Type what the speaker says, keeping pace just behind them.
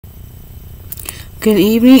Good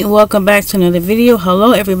evening and welcome back to another video.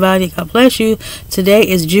 Hello everybody, God bless you. Today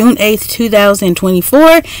is June 8th,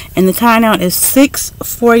 2024 and the time now is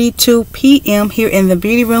 6:42 p.m. here in the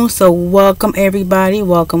beauty room. So welcome everybody,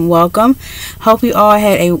 welcome. Hope you all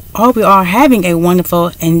are having a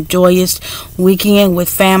wonderful and joyous weekend with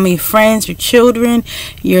family, friends, your children,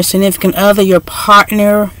 your significant other, your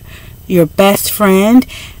partner, your best friend,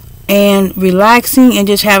 and relaxing and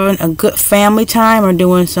just having a good family time, or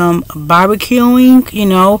doing some barbecuing,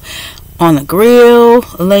 on the grill,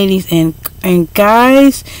 ladies and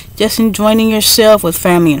guys, just enjoying yourself with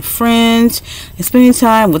family and friends, and spending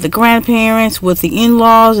time with the grandparents, with the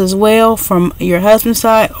in-laws as well, from your husband's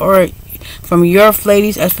side or from your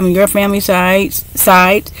ladies as from your family side.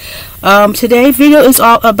 Today's video is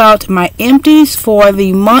all about my empties for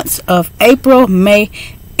the months of April, May,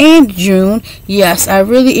 and June. Yes, I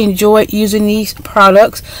really enjoyed using these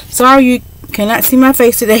products. Sorry you cannot see my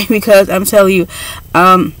face today because I'm telling you,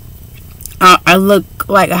 I look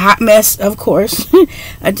like a hot mess, of course.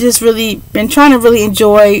 I just really been trying to really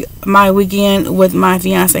enjoy my weekend with my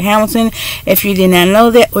fiance Hamilton. If you did not know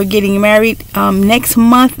that, we're getting married next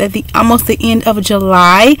month at almost the end of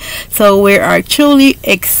July. So we are truly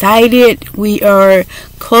excited. We are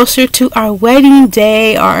closer to our wedding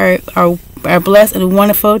day, our blessed and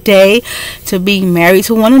wonderful day to be married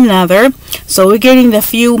to one another. So we're getting the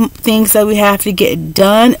few things that we have to get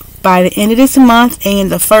done by the end of this month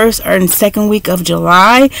and the first or second week of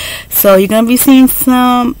July. So you're going to be seeing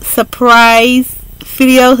some surprise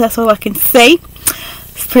videos. That's all I can say.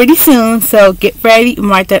 Pretty soon. So get ready.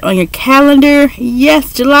 Mark that on your calendar.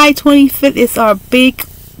 Yes, July 25th is our big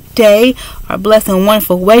day, our blessed and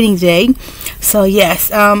wonderful wedding day. So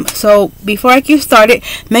yes, so before I get started,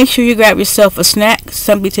 make sure you grab yourself a snack,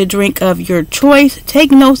 something to drink of your choice.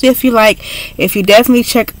 Take notes if you like. If you definitely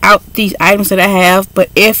check out these items that I have,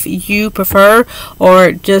 but if you prefer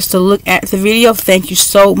or just to look at the video, thank you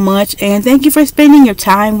so much, and thank you for spending your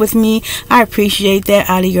time with me. I appreciate that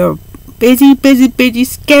out of your busy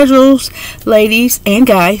schedules, ladies and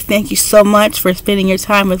guys. Thank you so much for spending your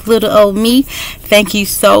time with little old me. Thank you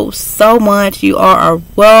so much. You are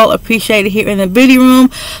well appreciated here in the beauty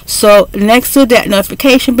room. So next to that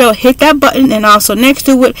notification bell, hit that button, and also next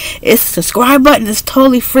to it is the subscribe button. It's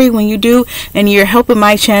totally free when you do, and you're helping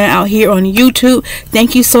my channel out here on YouTube.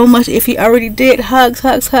 Thank you so much. If you already did, hugs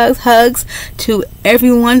to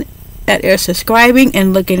everyone that are subscribing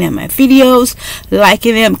and looking at my videos,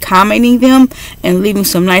 liking them, commenting them, and leaving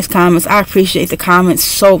some nice comments. I appreciate the comments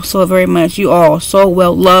so very much. You all are so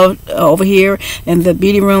well loved over here in the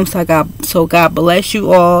beauty room. So God bless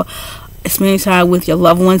you all. Spending time with your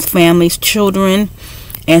loved ones, families, children,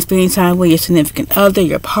 and spending time with your significant other,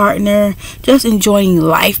 your partner, just enjoying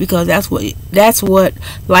life, because that's what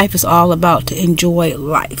life is all about, to enjoy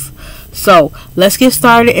life. So let's get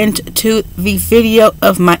started into the video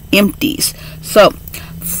of my empties. So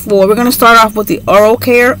we're going to start off with the oral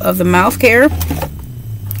care of the mouth care,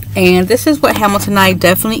 and this is what Hamilton and I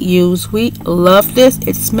definitely use. We love this.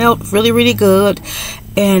 It smelled really good,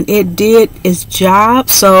 and it did its job.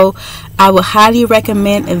 So I would highly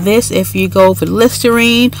recommend this if you go for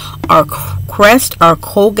Listerine or Crest or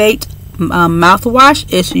Colgate mouthwash.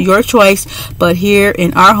 It's your choice, but here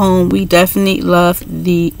in our home we definitely love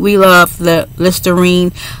the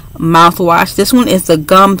Listerine mouthwash. This one is the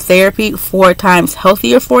gum therapy, 4 times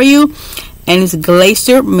healthier for you, and it's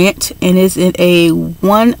glacier mint, and it's in a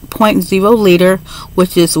 1.0 liter,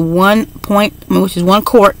 which is 1 quart, which is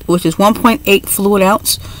 1.8 fluid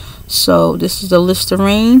ounce. So this is the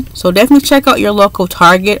Listerine. So definitely check out your local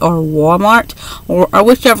Target or Walmart or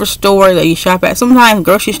whichever store that you shop at. Sometimes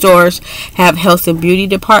grocery stores have health and beauty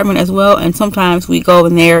department as well, and sometimes we go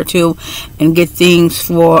in there too and get things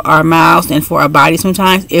for our mouths and for our body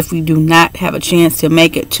sometimes if we do not have a chance to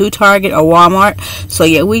make it to Target or Walmart. So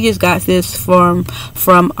yeah, we just got this from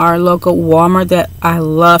our local Walmart that I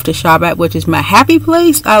love to shop at, which is my happy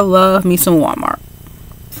place. I love me some Walmart.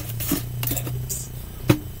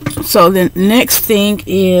 So the next thing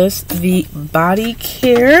is the body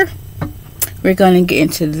care. We're going to get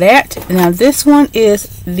into that. Now this one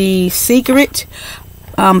is the Secret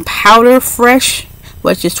Powder Fresh,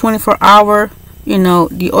 which is 24-hour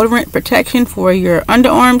deodorant protection for your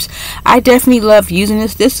underarms. I definitely love using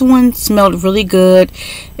this. This one smelled really good.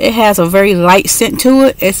 It has a very light scent to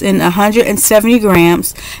it. It's in 170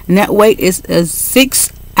 grams. Net weight is a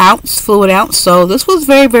 6 ounce fluid ounce. So this was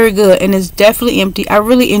very good, and it's definitely empty. I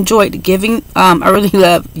really enjoyed giving I really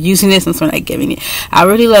love using this. I'm sorry, not giving it. I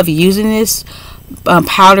really love using this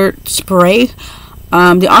powder spray.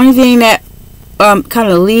 The only thing that kind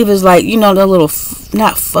of leave is like, the little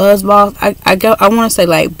not fuzz balls. I want to say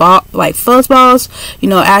like fuzz balls. You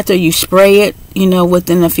know, after you spray it, you know,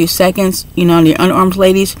 within a few seconds, you know, on your underarms,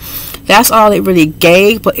 ladies. That's all it really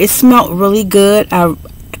gave, but it smelled really good.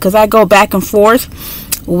 Because I go back and forth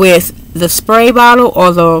with the spray bottle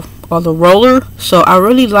or the roller, so I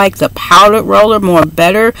really like the powdered roller more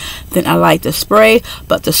better than I like the spray.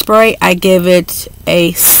 But the spray, I give it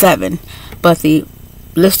a 7, but the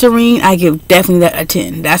Listerine, I give definitely that a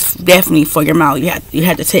 10. That's definitely for your mouth. You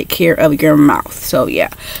have to take care of your mouth. So yeah,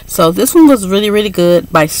 so this one was really, really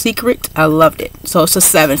good by Secret. I loved it, so it's a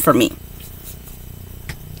 7 for me.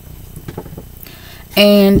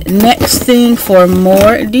 And next thing for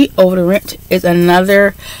more deodorant is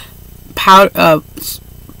another powdered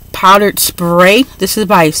spray. This is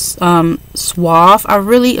by Suave. I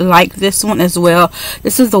really like this one as well.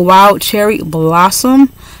 This is the Wild Cherry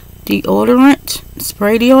Blossom deodorant,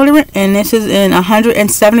 spray deodorant, and this is in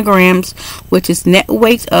 107 grams, which is net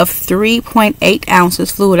weight of 3.8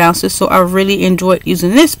 ounces, fluid ounces. So I really enjoyed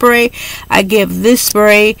using this spray. I give this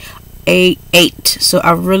spray a 8. So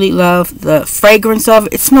I really love the fragrance of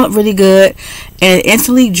it. It smelled really good, and it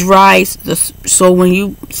instantly dries. So when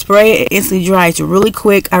you spray it, it instantly dries really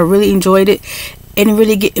quick. I really enjoyed it. It didn't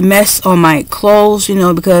really get mess on my clothes, you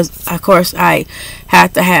know, because of course I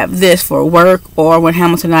have to have this for work, or when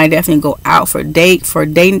Hamilton and I definitely go out for day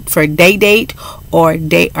date or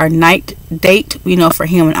night date, you know, for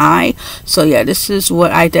him and I. So yeah, this is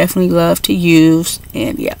what I definitely love to use,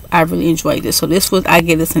 and yeah, I really enjoyed this. So I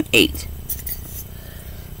give this an 8.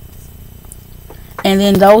 And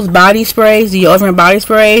then those body sprays, the deodorant body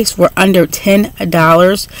sprays, were under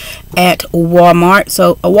 $10 at Walmart.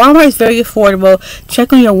 So Walmart is very affordable.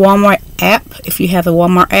 Check on your Walmart app if you have a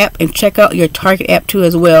Walmart app, and check out your Target app too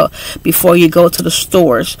as well before you go to the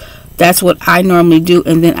stores. That's what I normally do,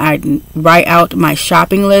 and then I write out my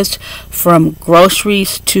shopping list from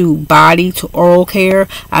groceries to body to oral care.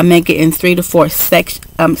 I make it in 3 to 4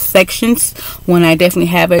 sections when I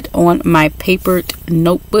definitely have it on my papered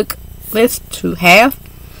notebook list to have.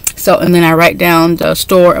 So, and then I write down the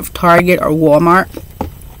store of Target or Walmart,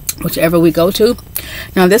 whichever we go to.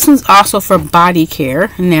 Now this one's also for body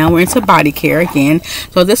care. Now we're into body care again.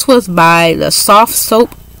 So this was by the Soft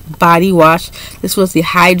Soap Body Wash. This was the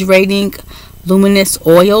Hydrating Luminous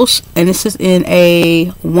Oils, and this is in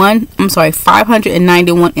a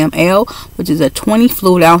 591 ml, which is a 20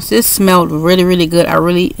 fluid ounce. This smelled really, really good. I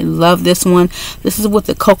really love this one. This is with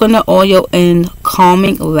the coconut oil and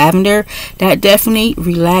calming lavender. That definitely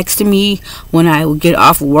relaxed me when I would get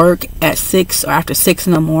off work at 6 or after 6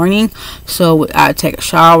 in the morning. So I take a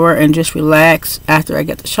shower and just relax after I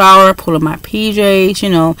get the shower, pull on my PJs, you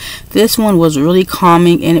know. This one was really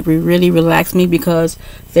calming, and it really relaxed me because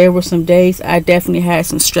there were some days I definitely had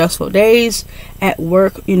some stressful days at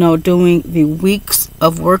work, you know, doing the weeks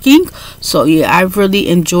of working. So yeah, I really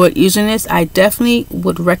enjoyed using this. I definitely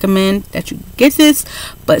would recommend that you get this,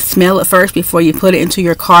 but smell it first before you put it into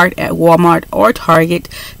your cart at Walmart or Target.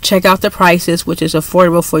 Check out the prices, which is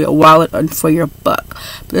affordable for your wallet and for your buck.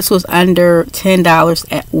 This was under $10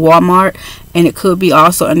 at Walmart, and it could be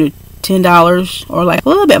also under $10 or like a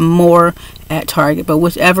little bit more at Target, but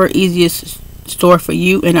whichever easiest store for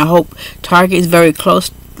you. And I hope Target is very close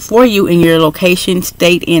for you in your location,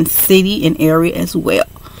 state, and city and area as well.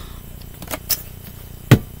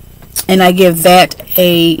 And I give that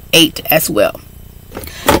a 8 as well.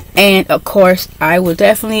 And of course, I love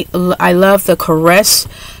the Caress.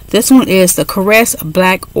 This one is the Caress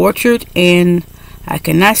Black Orchid, and I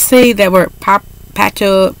cannot say that word,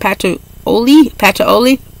 patchouli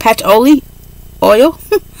oil.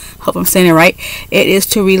 Hope I'm saying it right. It is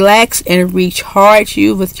to relax and recharge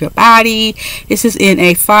you with your body. This is in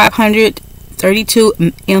a 532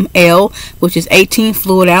 ml, which is 18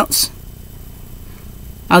 fluid ounce.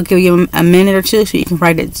 I'll give you a minute or two so you can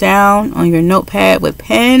write it down on your notepad with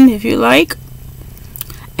pen if you like.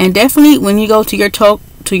 And definitely when you go to your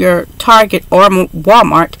Target or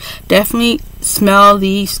Walmart, definitely smell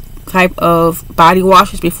these type of body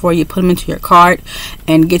washes before you put them into your cart,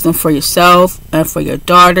 and get them for yourself and for your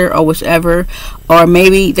daughter or whichever. Or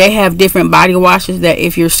maybe they have different body washes that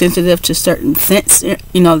if you're sensitive to certain scents,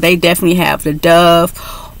 you know, they definitely have the Dove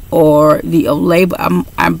or the Olay, but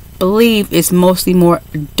I believe it's mostly more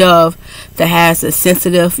Dove that has a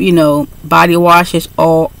sensitive, you know, body washes,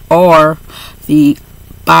 or the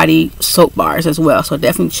body soap bars as well. So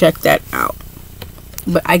definitely check that out.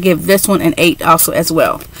 But I give this one an 8 also as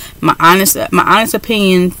well. My honest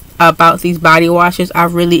opinion about these body washes, I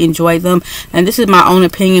really enjoy them, and this is my own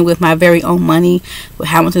opinion with my very own money, with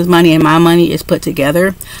Hamilton's money and my money is put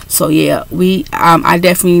together. So yeah, I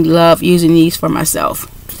definitely love using these for myself.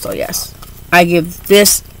 So yes. And then next thing for more deodorant is another powdered spray. This is by Suave. I really like this one. This is the Wild Cherry Blossom deodorant, and this is in a 107 grams, which is 18 fluid ounces. So yeah, this was under $10 at Walmart. So I definitely love using these for myself. So yes. I give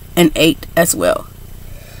this an 8 as well.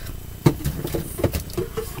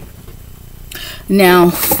 Now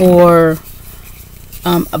for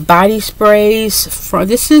body sprays,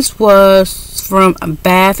 was from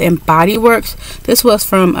Bath and Body Works. This was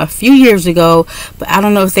from a few years ago, but I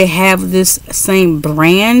don't know if they have this same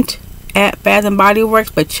brand at Bath and Body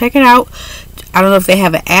Works, but check it out. I don't know if they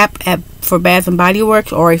have an app for Bath and Body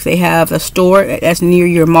Works, or if they have a store that's near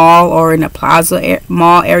your mall or in a plaza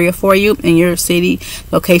mall area for you in your city,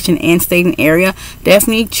 location, and state and area.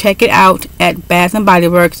 Definitely check it out at Bath and Body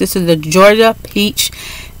Works. This is the Georgia Peach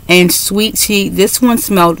and Sweet Tea. This one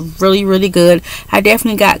smelled really, really good. I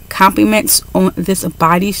definitely got compliments on this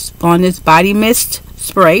body mist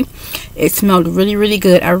spray. It smelled really, really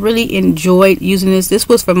good. I really enjoyed using this. This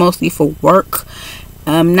was mostly for work.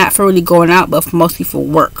 Not for really going out, but mostly for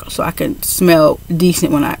work, so I can smell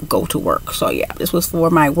decent when I go to work. So yeah, this was for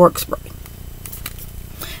my work spray,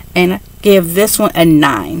 and I give this one a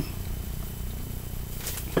 9.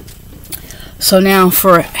 So now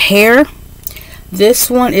for hair, this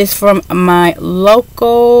one is from my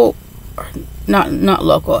local, not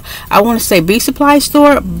local, I want to say Beauty Supply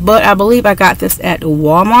store, but I believe I got this at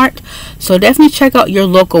Walmart. So definitely check out your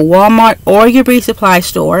local Walmart or your Beauty Supply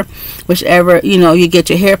store, whichever you get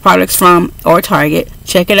your hair products from, or Target.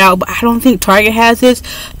 Check it out, but I don't think Target has this,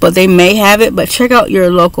 but they may have it. But check out your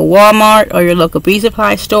local Walmart or your local Beauty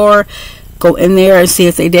Supply store. Go in there and see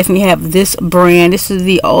if they definitely have this brand. This is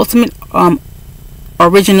the Ultimate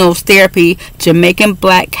Original Therapy Jamaican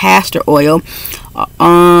Black Castor Oil.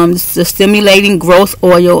 The stimulating growth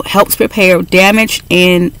oil helps repair damage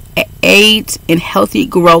and aids in healthy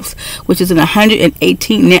growth, which is an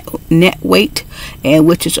 118 net weight, and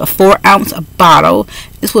which is a 4-ounce bottle.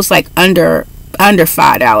 This was like under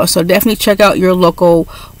 $5. So definitely check out your local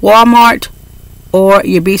Walmart or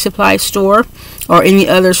your Beauty Supply store, or any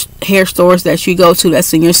other hair stores that you go to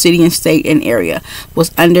that's in your city and state and area.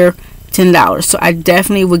 Was under $10. So I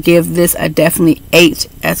definitely would give this a definitely 8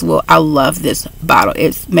 as well. I love this bottle.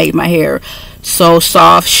 It's made my hair so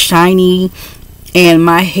soft, shiny, and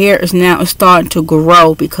my hair is now starting to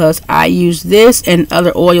grow because I use this and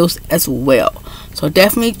other oils as well. So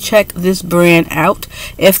definitely check this brand out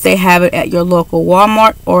if they have it at your local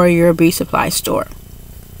Walmart or your Beauty Supply store.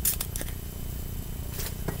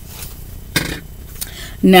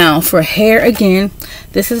 Now for hair again,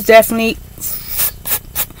 this is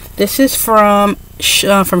from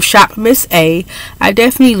Shop Miss A. I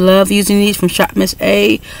definitely love using these from Shop Miss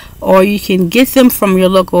A, or you can get them from your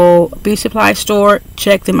local Beauty Supply store.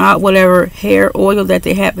 Check them out, whatever hair oil that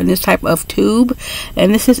they have in this type of tube.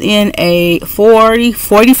 And this is in a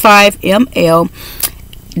 45 ml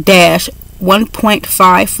dash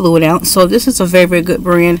 1.5 fluid ounce. So this is a very, very good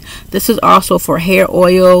brand. This is also for hair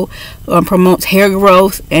oil, promotes hair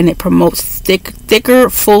growth, and it promotes thicker,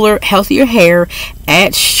 fuller, healthier hair.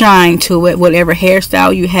 Adds shine to it, whatever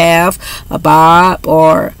hairstyle you have, a bob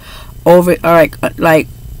or over, or like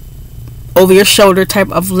over your shoulder type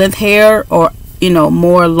of length hair, or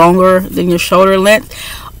more longer than your shoulder length,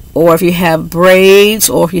 or if you have braids,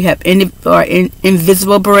 or if you have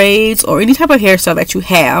invisible braids, or any type of hairstyle that you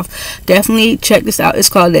have. Definitely check this out. It's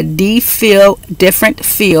called the Different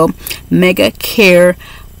Feel Mega Care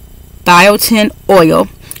Biotin Oil,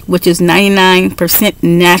 which is 99%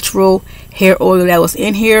 natural hair oil that was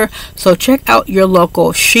in here. So check out your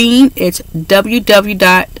local Shein. It's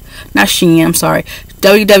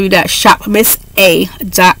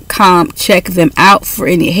www.shopmissa.com. Check them out for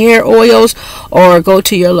any hair oils, or go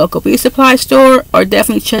to your local Beauty Supply store, or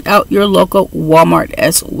definitely check out your local Walmart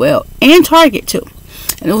as well, and Target too.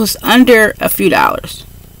 And it was under a few dollars.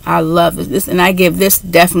 I love this, and I give this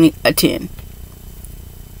definitely a 10.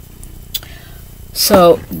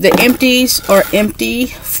 So the empties are empty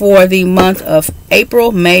for the month of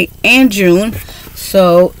April, May, and June.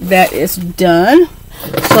 So that is done.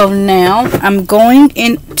 So now I'm going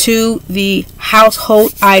into the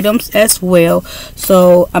household items as well.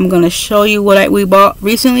 So I'm going to show you what we bought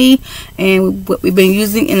recently and what we've been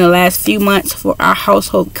using in the last few months for our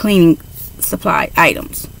household cleaning supply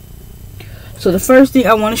items. So the first thing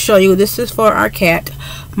I want to show you, this is for our cat,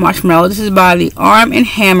 Marshmallow. This is by the Arm &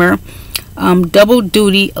 Hammer double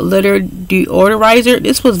duty litter deodorizer.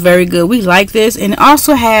 This was very good. We like this, and it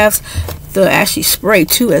also has the actually spray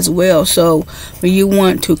too as well. So when you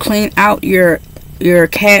want to clean out your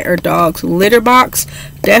cat or dog's litter box,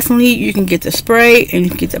 definitely you can get the spray, and you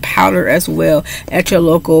can get the powder as well at your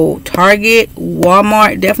local Target,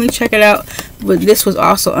 Walmart. Definitely check it out. But this was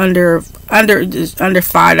also under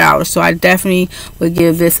 $5, so I definitely would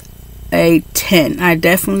give this a 10. I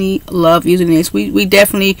definitely love using this. We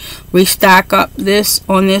definitely restock up this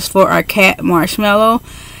on this for our cat Marshmallow.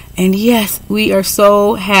 And yes, we are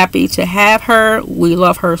so happy to have her. We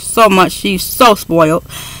love her so much. She's so spoiled.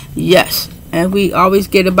 Yes. And we always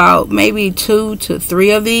get about maybe 2 to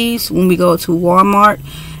 3 of these when we go to Walmart.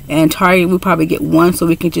 And Target, we probably get 1, so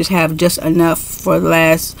we can just have just enough for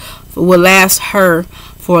will last her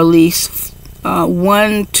for at least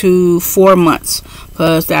 1 to 4 months,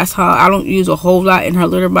 because that's how I don't use a whole lot in her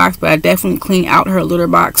litter box, but I definitely clean out her litter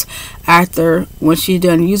box after when she's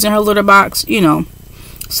done using her litter box, you know.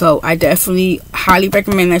 So I definitely highly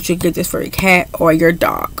recommend that you get this for your cat or your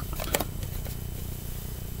dog.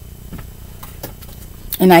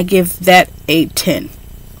 And I give that a 10.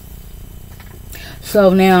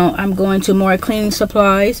 So now I'm going to more cleaning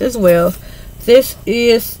supplies as well. This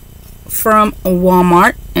is from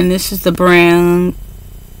Walmart, and this is the brand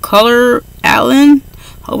Color Allen.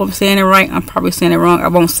 Hope I'm saying it right. I'm probably saying it wrong. I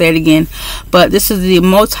won't say it again. But this is the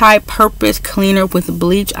multi-purpose cleaner with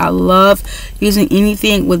bleach. I love using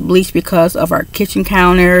anything with bleach because of our kitchen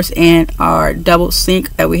counters and our double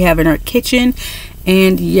sink that we have in our kitchen.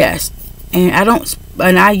 And yes,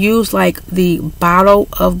 and I use like the bottle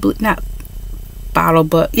of bleach, not bottle,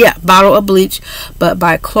 but yeah, bottle of bleach, but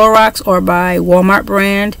by Clorox or by Walmart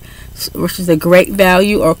brand, which is a great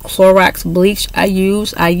value, or Clorox bleach I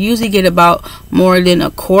usually get about more than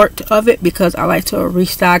a quart of it, because I like to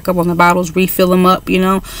restock up on the bottles, refill them up, you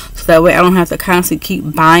know, so that way I don't have to constantly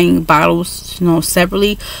keep buying bottles, you know,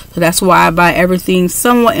 separately. So that's why I buy everything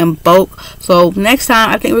somewhat in bulk. So next time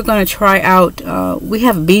I think we're going to try out, we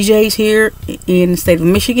have BJ's here in the state of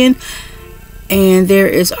Michigan. And there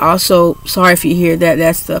is also, sorry if you hear that,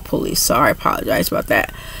 that's the police. Sorry, I apologize about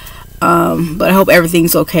that. But I hope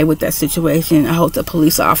everything's okay with that situation. I hope the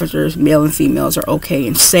police officers, male and females, are okay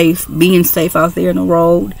and safe, being safe out there in the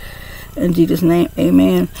road. In Jesus' name,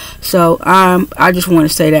 amen. So I just want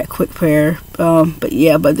to say that quick prayer. But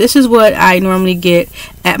yeah, but this is what I normally get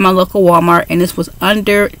at my local Walmart, and this was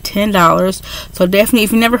under $10. So definitely,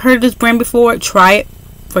 if you never heard of this brand before, try it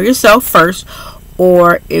for yourself first.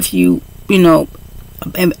 Or if you know,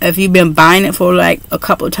 if you've been buying it for like a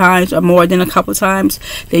couple of times or more than a couple of times,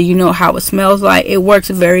 then you know how it smells like. It works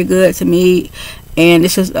very good to me, and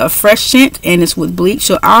this is a fresh scent, and it's with bleach.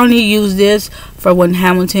 So I only use this for when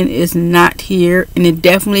Hamilton is not here, and it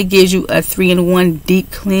definitely gives you a 3-in-1 deep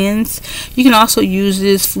cleanse. You can also use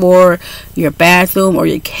this for your bathroom or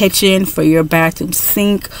your kitchen, for your bathroom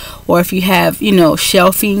sink, or if you have, you know,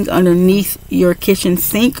 shelving underneath your kitchen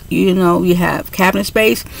sink, you know, you have cabinet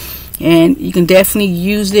space. And you can definitely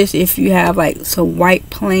use this if you have like some white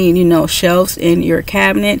plain, you know, shelves in your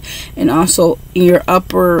cabinet, and also in your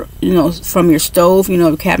upper, you know, from your stove, you know,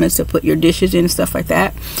 the cabinets to put your dishes in and stuff like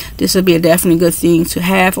that. This would be a definitely good thing to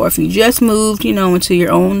have. Or if you just moved, you know, into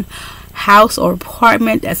your own house or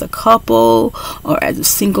apartment as a couple, or as a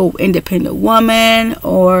single independent woman,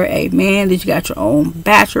 or a man that you got your own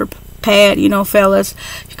bachelor pad, you know, fellas,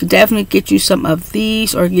 you could definitely get you some of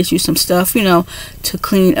these, or get you some stuff, you know, to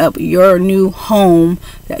clean up your new home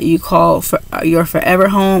that you call for your forever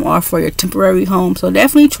home or for your temporary home. So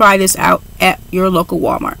definitely try this out at your local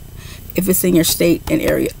Walmart if it's in your state and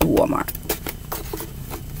area of Walmart.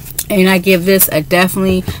 And I give this a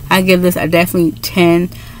definitely 10.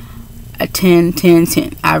 A 10.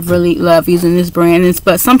 I really love using this brand,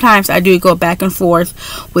 but sometimes I do go back and forth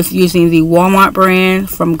with using the Walmart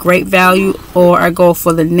brand from Great Value, or I go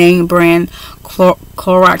for the name brand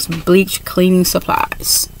Clorox bleach cleaning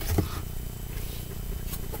supplies.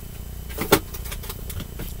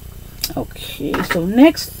 Okay, so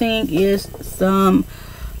next thing is some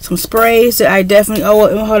sprays that I definitely,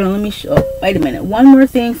 hold on, let me show, wait a minute, one more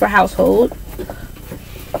thing for household.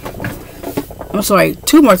 I'm sorry,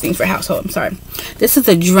 2 more things for household. I'm sorry. This is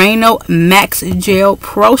the Drano Max Gel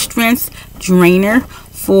Pro Strength Drainer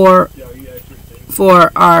for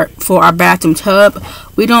our bathroom tub.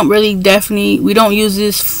 We don't use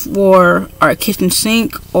this for our kitchen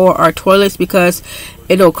sink or our toilets because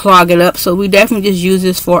it'll clog it up. So we definitely just use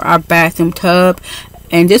this for our bathroom tub.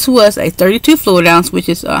 And this was a 32 fluid ounce, which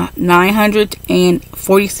is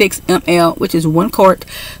 946 ml, which is 1 quart.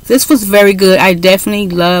 This was very good. I definitely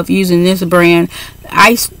love using this brand.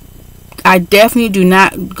 I definitely do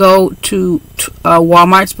not go to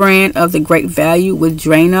Walmart's brand of the Great Value with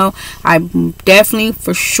Drano. I definitely,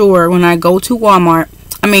 for sure, when I go to Walmart,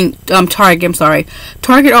 Target, I'm sorry,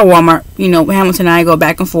 Target or Walmart, you know, Hamilton and I go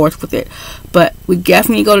back and forth with it, but we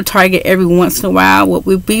definitely go to Target every once in a while.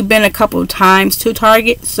 We've been a couple of times to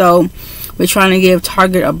Target, so we're trying to give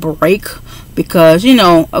Target a break, because, you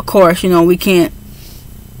know, of course, you know, we can't,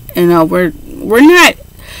 you know, we're not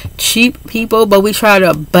cheap people, but we try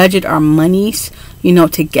to budget our monies, you know,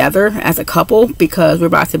 together as a couple, because we're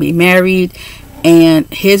about to be married,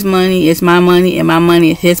 and his money is my money and my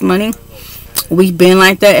money is his money. We've been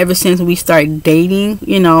like that ever since we started dating.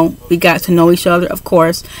 You know, we got to know each other, of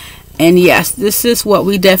course. And yes, this is what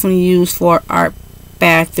we definitely use for our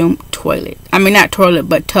bathroom toilet. I mean, not toilet,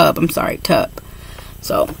 but tub. I'm sorry, tub.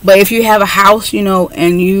 So, but if you have a house, you know,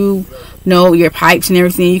 and you know your pipes and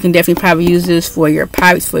everything, you can definitely probably use this for your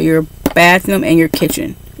pipes, for your bathroom and your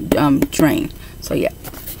kitchen drain. So yeah,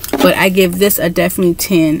 but I give this a definitely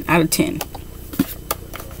 10 out of 10.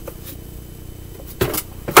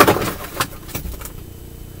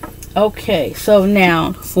 Okay, so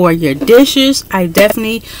now for your dishes, I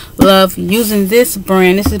definitely love using this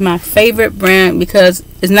brand. This is my favorite brand, because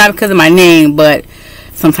it's not because of my name, but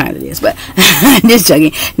sometimes it is, but just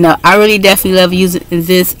joking. No, I really definitely love using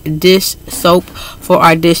this dish soap for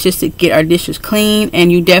our dishes, to get our dishes clean. And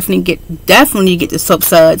you definitely get the soap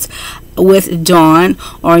suds with Dawn,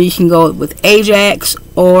 or you can go with Ajax,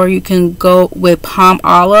 or you can go with Palm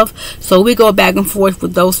Olive. So we go back and forth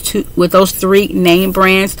with those three name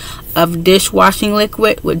brands of dishwashing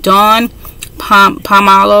liquid, with Dawn, Palm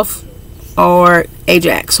Olive, or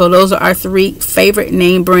Ajax. So those are our three favorite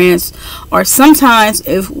name brands. Or sometimes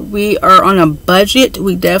if we are on a budget,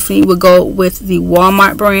 we definitely would go with the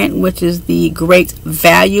Walmart brand, which is the Great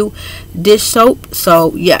Value dish soap.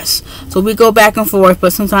 So yes, so we go back and forth,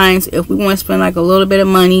 but sometimes if we want to spend like a little bit of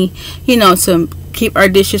money, you know, to keep our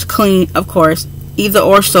dishes clean, of course, either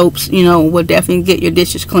or soaps, you know, will definitely get your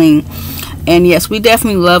dishes clean. And yes, we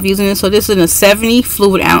definitely love using it. So this is a 70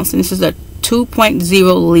 fluid ounce, and this is a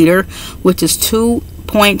 2.0 liter, which is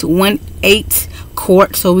 2.18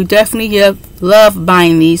 quart. So we definitely love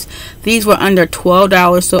buying these. These were under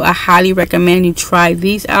 $12, so I highly recommend you try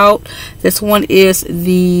these out. This one is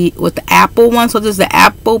the apple one, so this is the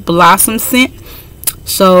apple blossom scent.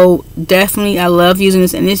 So definitely I love using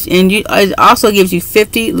this, and it also gives you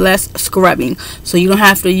 50 less scrubbing, so you don't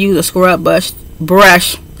have to use a scrub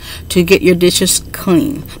brush to get your dishes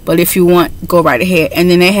clean. But if you want, go right ahead. And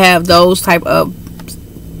then they have those type of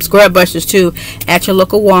scrub brushes too at your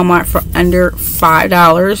local Walmart for under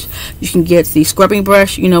 $5. You can get the scrubbing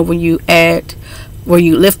brush, you know, where you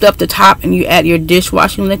lift up the top and you add your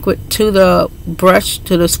dishwashing liquid to the brush,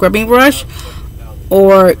 to the scrubbing brush.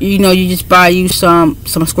 Or, you know, you just buy you some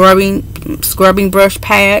scrubbing brush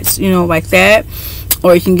pads, you know, like that.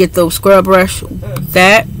 Or you can get those scrub brush,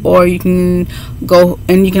 that, or you can go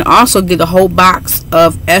and you can also get a whole box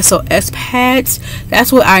of SOS pads.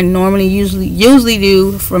 That's what I normally usually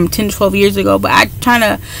do from 10 to 12 years ago, but I try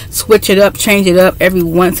to switch it up, change it up every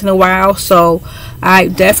once in a while. So I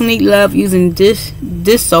definitely love using this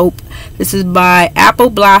soap. This is by Apple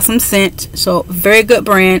Blossom Scent, so very good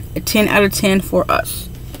brand, a 10 out of 10 for us.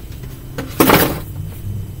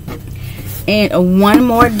 And one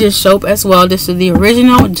more dish soap as well. This is the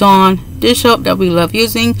original Dawn dish soap that we love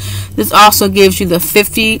using. This also gives you the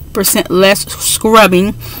 50% less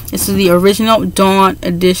scrubbing. This is the original Dawn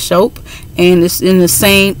dish soap, and it's in the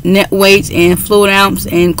same net weights and fluid ounce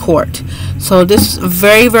and quart. So this is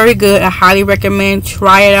very, very good. I highly recommend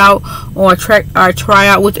try it out, or try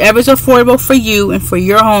out whichever is affordable for you and for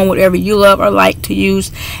your home, whatever you love or like to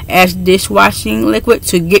use as dishwashing liquid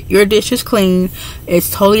to get your dishes clean.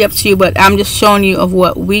 It's totally up to you, but I'm just showing you of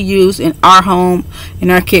what we use in our home,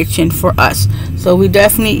 in our kitchen for us. So we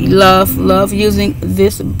definitely love using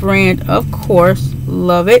this brand, of course.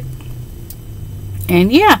 Love it.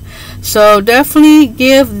 And yeah, so definitely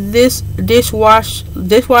give this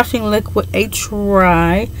dishwashing liquid a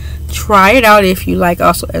try it out if you like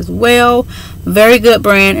also as well. Very good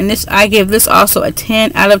brand, and this, I give this also a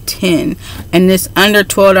 10 out of 10, and this under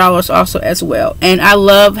 $12 also as well. And I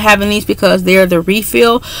love having these because they're the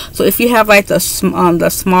refill. So if you have like the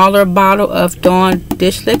smaller bottle of Dawn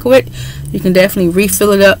dish liquid, you can definitely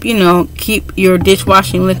refill it up, you know, keep your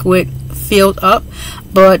dishwashing liquid filled up.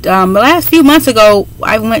 But the last few months ago,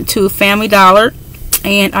 I went to Family Dollar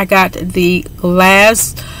and I got the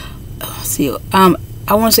glass,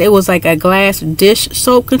 I want to say it was like a glass dish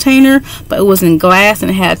soap container, but it was in glass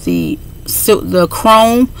and it had the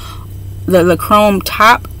chrome, the chrome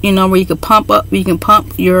top, you know, where you can pump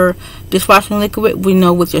your dishwashing liquid, you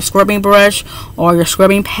know, with your scrubbing brush or your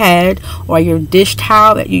scrubbing pad or your dish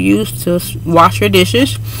towel that you use to wash your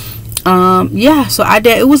dishes. Yeah, so I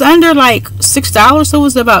did. It was under like $6, so it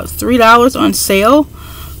was about $3 on sale.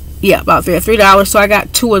 Yeah, about $3. So I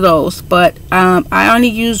got 2 of those, but I only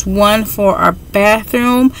used one for our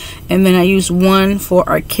bathroom, and then I used one for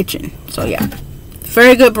our kitchen. So yeah,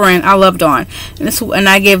 very good brand. I love Dawn, and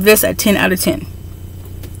I gave this a 10 out of 10.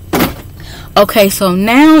 Okay, so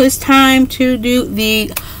now it's time to do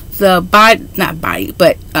the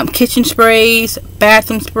kitchen sprays,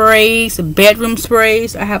 bathroom sprays, bedroom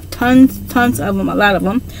sprays. I have tons of them, a lot of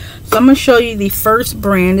them. So I'm going to show you the first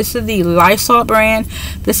brand. This is the Lysol brand.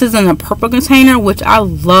 This is in a purple container, which I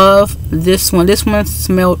love this one. This one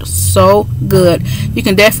smelled so good. You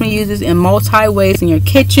can definitely use this in multi ways in your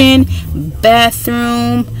kitchen,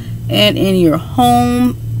 bathroom, and in your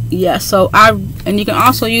home. Yeah, and you can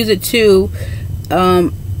also use it too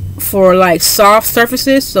for like soft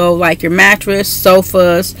surfaces, so like your mattress,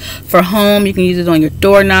 sofas. For home, you can use it on your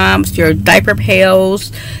doorknobs, your diaper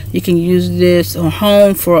pails. You can use this on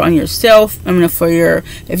home on yourself. I mean, if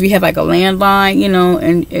you have like a landline, you know,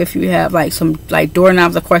 and if you have like some like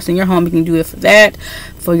doorknobs, of course, in your home, you can do it for that.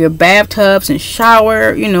 For your bathtubs and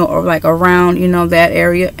shower, you know, or like around, you know, that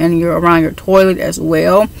area, and around your toilet as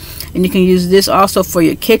well. And you can use this also for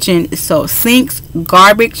your kitchen, so sinks,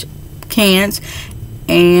 garbage cans,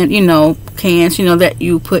 and cans that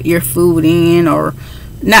you put your food in, or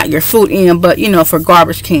not your food in, but for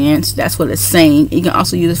garbage cans. That's what it's saying. You can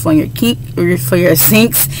also use it for your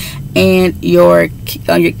sinks and your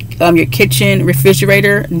kitchen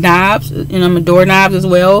refrigerator knobs, door knobs as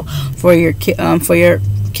well, for your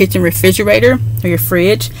kitchen refrigerator or your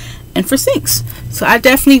fridge, and for sinks. So I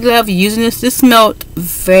definitely love using this. This smelled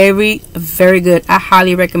very, very good. I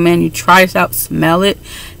highly recommend you try this out. Smell it.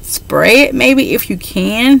 Spray it maybe if you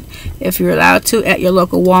can, if you're allowed to, at your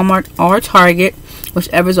local Walmart or Target,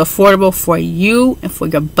 whichever is affordable for you and for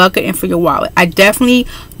your bucket and for your wallet. I definitely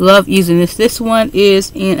love using this. This one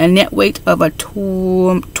is in a net weight of a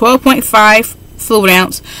 12.5 fluid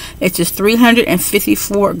ounce. It's just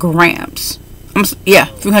 354 grams.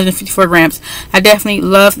 354 grams. I definitely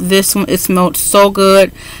love this one. It smelled so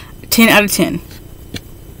good. 10 out of 10.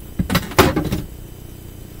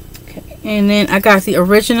 And then I got the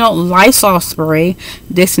original Lysol spray,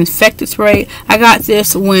 disinfectant spray. I got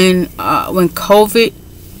this when COVID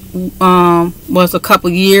was a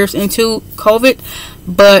couple years into COVID,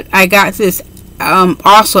 but I got this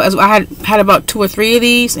also, as I had about 2 or 3 of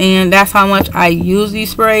these, and that's how much I use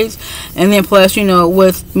these sprays. And then plus,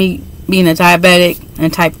 with me being a diabetic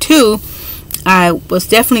and type 2, I was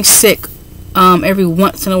definitely sick every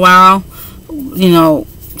once in a while,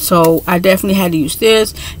 so I definitely had to use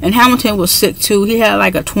this. And Hamilton was sick too. He had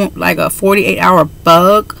like a 48-hour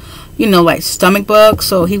bug, like stomach bug.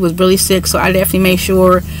 So he was really sick. So I definitely made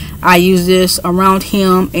sure I used this around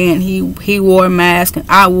him. And he wore a mask, and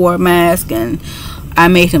I wore a mask, and I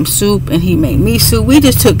made him soup, and he made me soup. We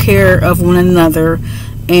just took care of one another,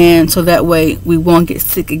 and so that way we won't get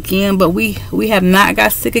sick again. But we have not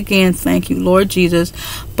got sick again, thank you Lord Jesus.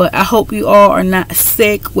 But I hope you all are not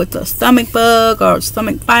sick with a stomach bug or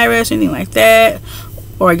stomach virus or anything like that,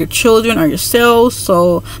 or your children or yourselves.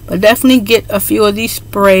 But definitely get a few of these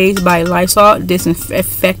sprays by Lysol,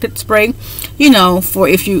 disinfectant spray, for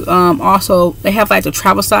if you also, they have like the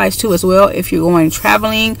travel size too as well, if you're going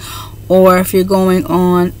traveling, or if you're going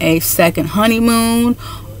on a second honeymoon,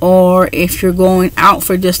 or if you're going out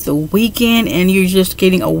for just the weekend and you're just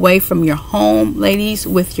getting away from your home, ladies,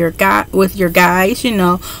 with your guys, with your babes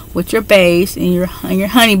and your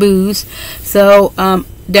honeyboos. So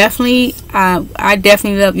definitely, I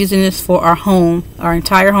definitely love using this for our home, our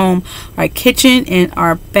entire home, our kitchen, and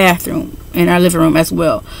our bathroom, and our living room as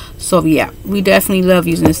well. So yeah, we definitely love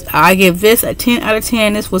using this. I give this a 10 out of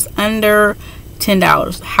 10. This was under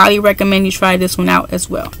 $10. Highly recommend you try this one out as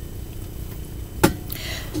well.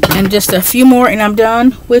 And just a few more, and I'm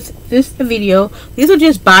done with this video. These are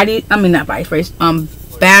just not body sprays,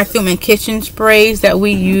 bathroom and kitchen sprays that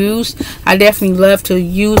we use. I definitely love to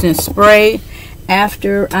use and spray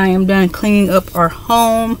after I am done cleaning up our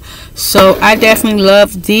home. So I definitely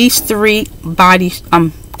love these 3 body sprays.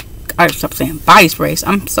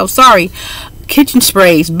 I'm so sorry. Kitchen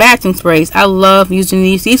sprays, bathroom sprays. I love using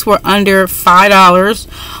these. These were under $5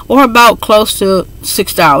 or about close to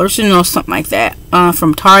 $6, something like that,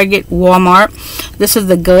 from Target, Walmart. This is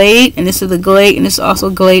the Glade, and this is the Glade, and this is also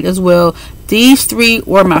Glade as well. These 3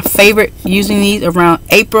 were my favorite, using these around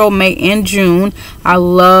April, May, and June.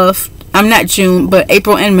 Not June, but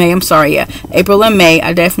April and May. I'm sorry, yeah, April and May.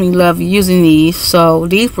 I definitely love using these. So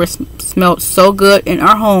these smelled so good in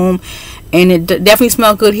our home. And it definitely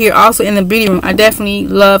smelled good here also in the beauty room. I definitely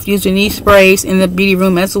love using these sprays in the beauty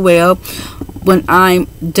room as well. When I'm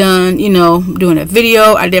done, doing a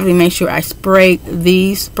video, I definitely make sure I spray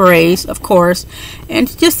these sprays, of course. And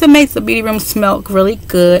just to make the beauty room smell really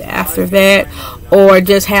good after that. Or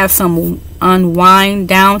just have some unwind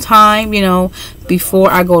downtime, you know,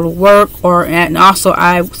 before I go to work, and also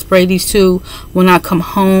I spray these too when I come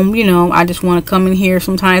home. You know, I just want to come in here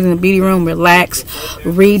sometimes in the beauty room, relax,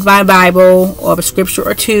 read my Bible or a scripture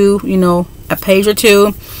or two, you know, a page or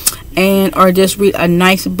two, and or just read a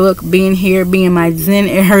nice book, being my zen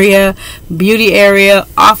area, beauty area,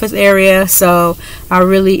 office area. So I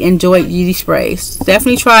really enjoyed these sprays.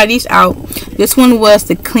 Definitely try these out. This one was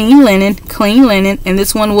the clean linen, and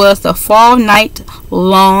this one was the fall night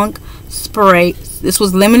long spray. This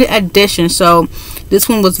was limited edition, so this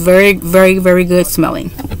one was very, very, very good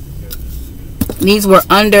smelling. These were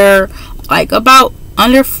under, like, about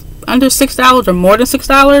under $6 or more than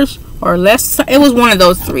 $6 or less. It was one of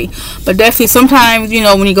those three. But definitely sometimes, you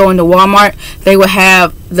know, when you go into Walmart, they will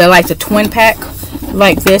have the twin pack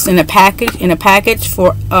like this in a package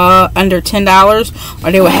for under $10,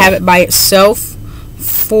 or they will have it by itself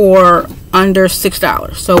for under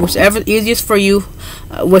 $6. So whichever is easiest for you,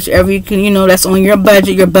 whichever you can, you know, that's on your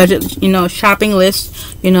budget, you know, shopping list,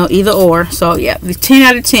 you know, either or. So yeah, the 10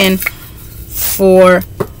 out of 10 for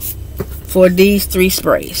these three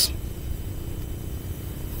sprays.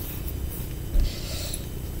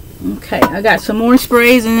 Okay, I got some more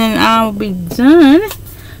sprays and then I'll be done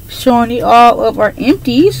showing you all of our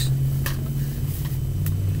empties.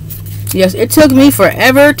 Yes, it took me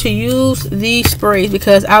forever to use these sprays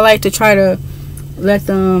because I like to try to let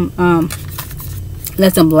them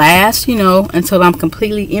last, you know, until I'm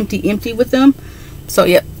completely empty with them. So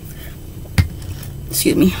yep,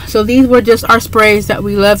 excuse me. So these were just our sprays that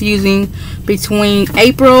we love using between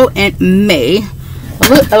April and May.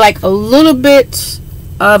 Like a little bit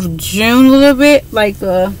of June, a little bit like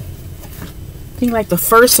I think like the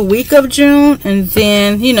first week of June, and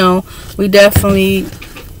then, you know, we definitely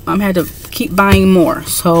had to keep buying more.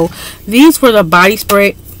 So these were the body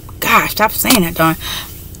spray. Gosh, stop saying that, darn.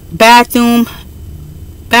 Bathroom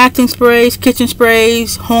sprays, kitchen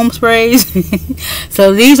sprays, home sprays.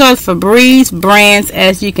 So these are Febreze brands.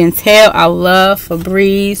 As you can tell, I love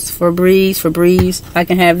Febreze. I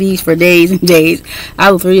can have these for days and days. I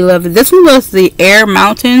really love it. This one was the Air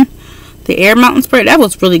Mountain spray. That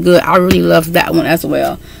was really good. I really loved that one as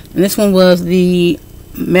well. And this one was the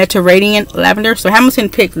Mediterranean lavender. So Hamilton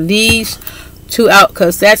picked these two out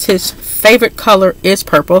because that's his favorite color is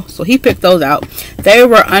purple. So he picked those out. They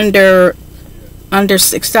were under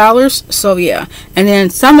 $6. So yeah. And then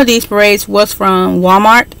some of these sprays was from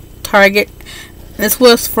Walmart, Target. This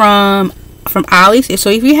was from Ollie's. So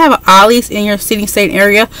if you have an Ollie's in your city state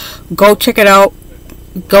area, go check it out.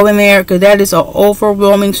 Go in there, because that is an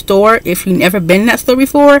overwhelming store. If you've never been in that store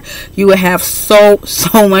before, you will have so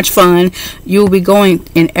much fun. You will be going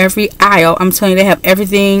in every aisle. I'm telling you, they have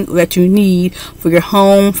everything that you need for your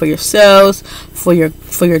home, for yourselves, for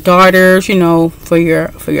your daughters, you know, for your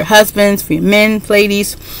husbands, for your men,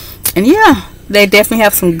 ladies. And yeah, they definitely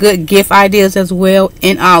have some good gift ideas as well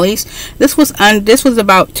in Ollie's. This was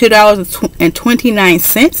about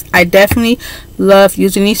 $2.29. I definitely love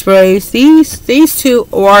using these sprays. These two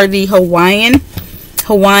are the Hawaiian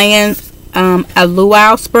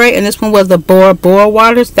luau spray, and this one was the Bora Bora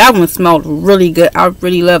waters. That one smelled really good. I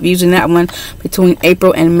really love using that one between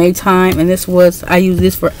April and May time. And I use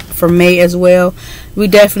this for May as well. We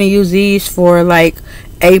definitely use these for like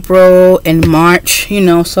April and March, you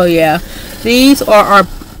know. So yeah, these are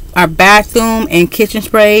our bathroom and kitchen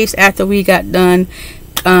sprays after we got done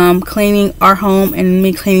cleaning our home and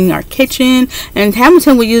me cleaning our kitchen. And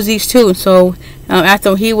Hamilton would use these too. So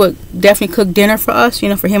after he would definitely cook dinner for us, you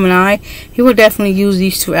know, for him and I, he would definitely use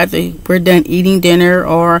these two after we're done eating dinner,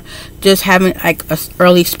 or just having like a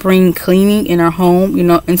early spring cleaning in our home, you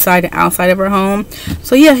know, inside and outside of our home.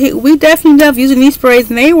 So yeah, we definitely love using these sprays,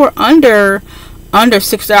 and they were under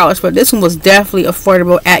 $6, but this one was definitely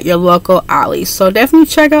affordable at your local Ollie's. So definitely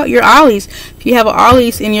check out your Ollie's. If you have an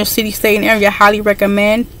Ollie's in your city, state, and area, I highly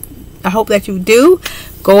recommend. I hope that you do.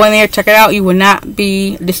 Go in there, check it out. You will not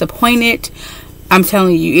be disappointed. I'm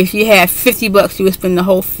telling you, if you had $50, you would spend the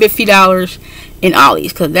whole $50 in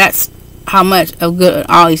Ollie's, because that's how much a good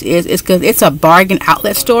Ollie's is. It's because it's a bargain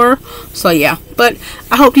outlet store. So yeah, but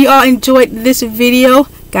I hope you all enjoyed this video.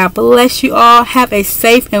 God bless you all. Have a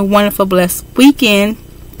safe and wonderful, blessed weekend.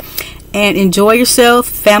 And enjoy yourself.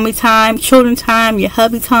 Family time, children time, your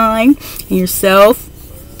hubby time, and yourself.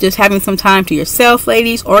 Just having some time to yourself,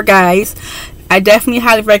 ladies or guys. I definitely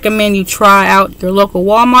highly recommend you try out your local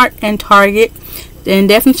Walmart and Target. Then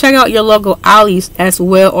definitely check out your local Ollie's as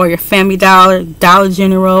well, or your Family Dollar, Dollar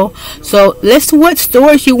General. So list what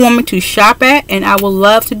stores you want me to shop at, and I would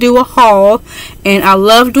love to do a haul. And I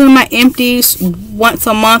love doing my empties once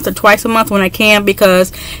a month or twice a month when I can,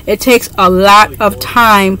 because it takes a lot of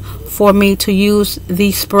time for me to use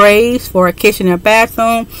these sprays for a kitchen or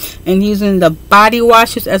bathroom, and using the body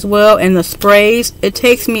washes as well and the sprays, it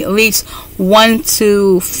takes me at least 1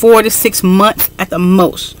 to 4 to 6 months at the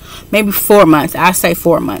most. Maybe 4 months. I say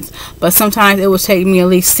 4 months, but sometimes it will take me at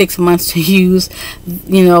least 6 months to use,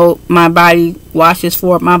 you know, my body washes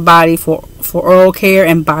for my body, for oral care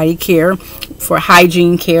and body care, for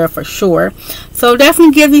hygiene care for sure. So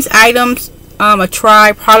definitely give these items a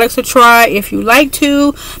try, products a try. If you like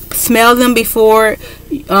to, smell them before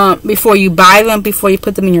you buy them, before you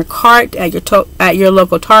put them in your cart at your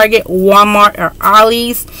local Target, Walmart, or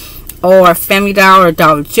Ollie's, or Family Dollar or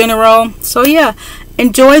Dollar General. So yeah,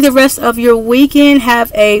 enjoy the rest of your weekend.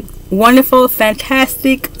 Have a wonderful,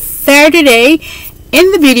 fantastic Saturday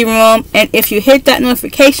in the beauty room. And if you hit that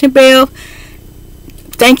notification bell,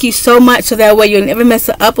 thank you so much, so that way you'll never miss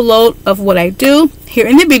an upload of what I do here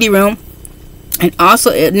in the beauty room. And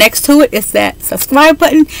also next to it is that subscribe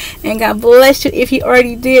button. And God bless you if you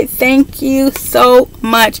already did. Thank you so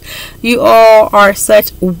much. You all are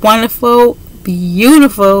such wonderful,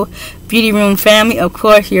 beautiful beauty room family. Of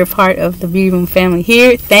course, you're part of the beauty room family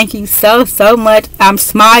here. Thank you so much. I'm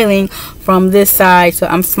smiling from this side, so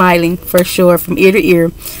I'm smiling for sure from ear to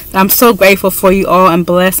ear. I'm so grateful for you all, and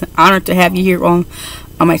blessed and honored to have you here on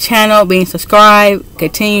my channel, being subscribed,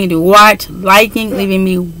 continue to watch, liking, leaving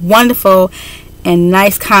me wonderful and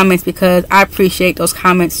nice comments, because I appreciate those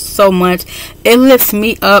comments so much. It lifts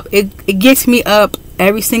me up. It gets me up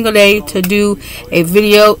every single day to do a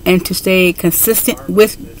video and to stay consistent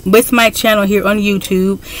with my channel here on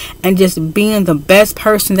YouTube, and just being the best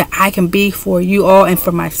person that I can be for you all and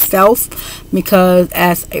for myself. Because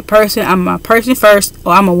as a person, I'm a person first,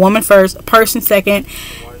 or I'm a woman first, a person second,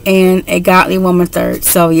 and a godly woman third.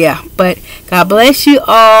 So yeah, but God bless you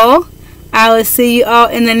all. I will see you all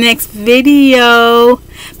in the next video.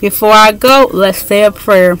 Before I go, let's say a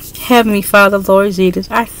prayer. Heavenly Father, Lord Jesus,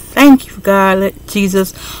 I thank you, God,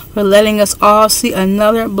 Jesus, for letting us all see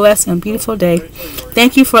another blessed and beautiful day.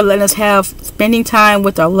 Thank you for letting us have spending time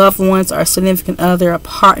with our loved ones, our significant other, a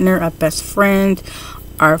partner, a best friend,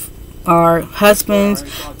 our husbands,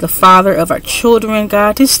 the father of our children.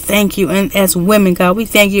 God, just thank you. And as women, God, we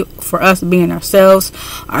thank you for us being ourselves,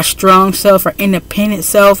 our strong self, our independent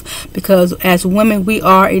self, because as women we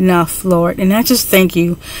are enough, Lord. And I just thank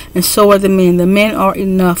you. And so are the men. The men are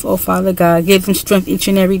enough, oh Father God. Give them strength each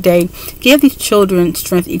and every day. Give these children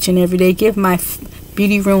strength each and every day. Give my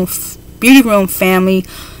beauty room family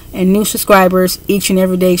and new subscribers each and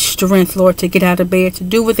every day strength, Lord, to get out of bed, to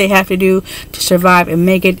do what they have to do to survive and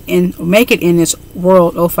make it in this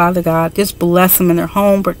world, oh Father God. Just bless them in their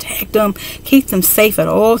home, protect them, keep them safe at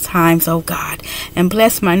all times, oh God. And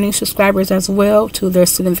bless my new subscribers as well, to their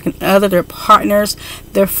significant other, their partners,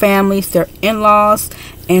 their families, their in-laws,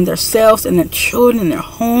 and themselves and their children in their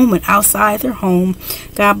home and outside their home.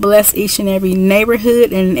 God bless each and every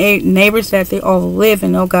neighborhood and neighbors that they all live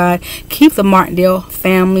in, oh God. Keep the Martindale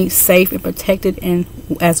family safe and protected and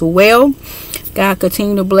as well. God,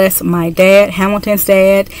 continue to bless my dad, Hamilton's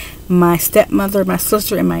dad, my stepmother, my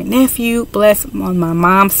sister, and my nephew. Bless on my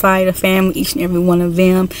mom's side of the family, each and every one of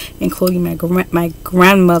them, including my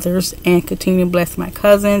grandmothers, and continue to bless my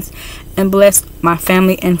cousins, and bless my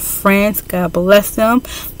family and friends. God bless them.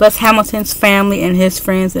 Bless Hamilton's family and his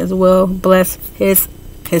friends as well. Bless his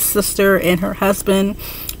sister and her husband,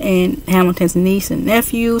 and Hamilton's niece and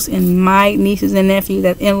nephews, and my nieces and nephews,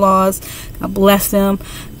 that in-laws. God bless them.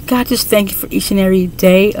 God, just thank you for each and every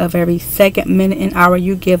day of every second, minute, and hour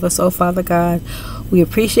you give us, oh Father God. We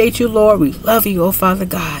appreciate you, Lord. We love you, oh Father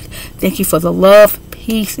God. Thank you for the love,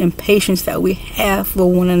 peace, and patience that we have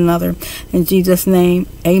for one another. In Jesus' name,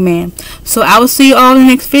 amen. So I will see you all in the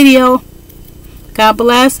next video. God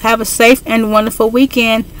bless. Have a safe and wonderful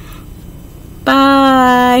weekend.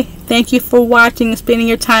 Bye. Thank you for watching and spending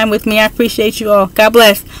your time with me. I appreciate you all. God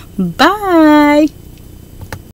bless. Bye.